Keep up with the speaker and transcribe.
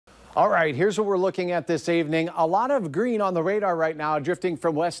All right, here's what we're looking at this evening. A lot of green on the radar right now, drifting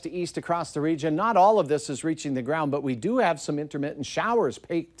from west to east across the region. Not all of this is reaching the ground, but we do have some intermittent showers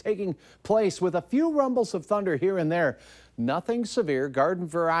taking place with a few rumbles of thunder here and there. Nothing severe, garden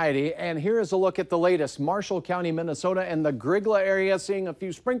variety. And here is a look at the latest. Marshall County, Minnesota, and the Grygla area seeing a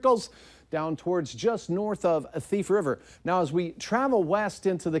few sprinkles down towards just north of Thief River. Now, as we travel west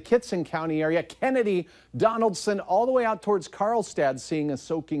into the Kittson County area, Kennedy, Donaldson, all the way out towards Karlstad, seeing a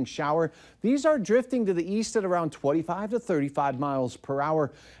soaking shower. These are drifting to the east at around 25 to 35 miles per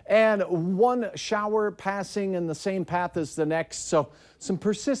hour, and one shower passing in the same path as the next. So some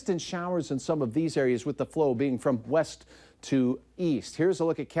persistent showers in some of these areas, with the flow being from west to east. Here's a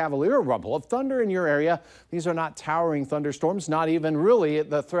look at Cavalier. Rumble of thunder in your area. These are not towering thunderstorms, not even really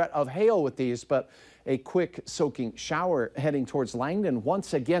the threat of hail with these, but a quick soaking shower heading towards Langdon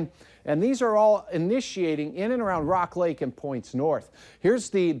once again. And these are all initiating in and around Rock Lake and points north.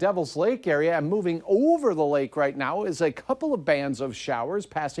 Here's the Devil's Lake area, and moving over the lake right now is a couple of bands of showers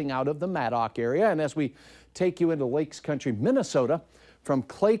passing out of the Maddock area. And as we take you into Lakes Country, Minnesota, from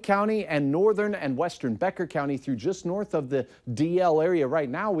Clay County and northern and western Becker County through just north of the DL area. Right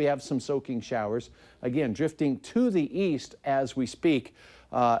now we have some soaking showers, again drifting to the east as we speak,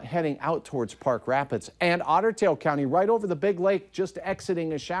 heading out towards Park Rapids. And Otter Tail County, right over the big lake, just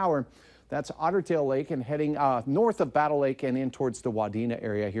exiting a shower. That's Otter Tail Lake, and heading north of Battle Lake and in towards the Wadena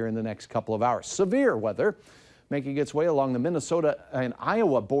area here in the next couple of hours. Severe weather making its way along the Minnesota and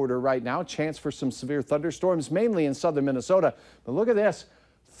Iowa border right now. Chance for some severe thunderstorms, mainly in southern Minnesota. But look at this.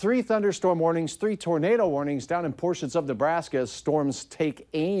 3 thunderstorm warnings, 3 tornado warnings down in portions of Nebraska as storms take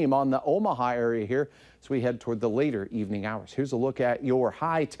aim on the Omaha area here as we head toward the later evening hours. Here's a look at your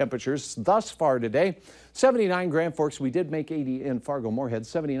high temperatures thus far today. 79 Grand Forks. We did make 80 in Fargo-Moorhead,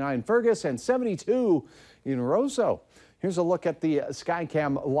 79 Fergus, and 72 in Roseau. Here's a look at the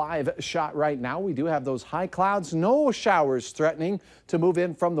Skycam live shot right now. We do have those high clouds, no showers threatening to move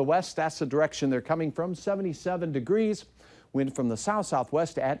in from the west. That's the direction they're coming from. 77 degrees, wind from the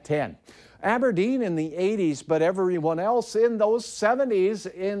south-southwest at 10. Aberdeen in the 80s, but everyone else in those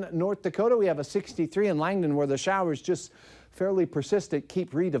 70s. In North Dakota, we have a 63 in Langdon, where the showers just fairly persistent,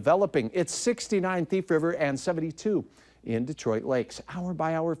 keep redeveloping. It's 69 Thief River and 72 in Detroit Lakes.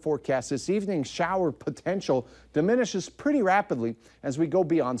 Hour-by-hour forecast this evening. Shower potential diminishes pretty rapidly as we go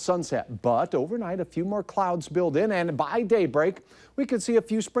beyond sunset, but overnight a few more clouds build in, and by daybreak we could see a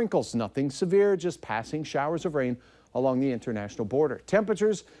few sprinkles. Nothing severe, just passing showers of rain along the international border.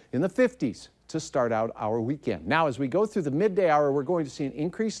 Temperatures in the 50s to start out our weekend. Now, as we go through the midday hour, we're going to see an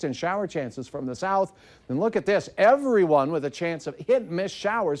increase in shower chances from the south. And look at this, everyone with a chance of hit and miss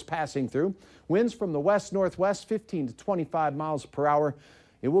showers passing through. Winds from the west-northwest, 15 to 25 miles per hour.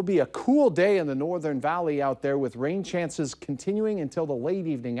 It will be a cool day in the northern valley out there, with rain chances continuing until the late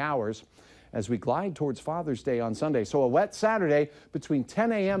evening hours as we glide towards Father's Day on Sunday. So a wet Saturday between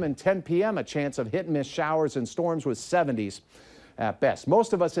 10 a.m. and 10 p.m. A chance of hit and miss showers and storms with 70s. At best.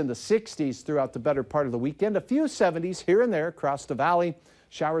 Most of us in the 60s throughout the better part of the weekend. A few 70s here and there across the valley.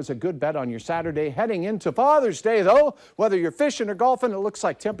 Showers a good bet on your Saturday. Heading into Father's Day, though, whether you're fishing or golfing, it looks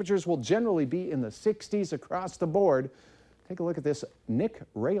like temperatures will generally be in the 60s across the board. Take a look at this Nick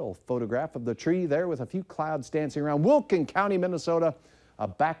Rail photograph of the tree there with a few clouds dancing around. Wilkin County, Minnesota. A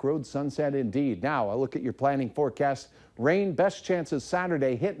backroad sunset indeed. Now, a look at your planning forecast. Rain, best chances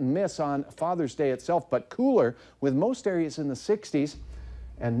Saturday, hit and miss on Father's Day itself, but cooler with most areas in the 60s.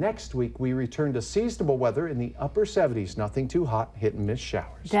 And next week, we return to seasonable weather in the upper 70s. Nothing too hot, hit and miss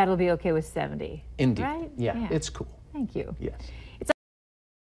showers. That'll be okay with 70. Indeed. Right? Yeah, it's cool. Thank you. Yes.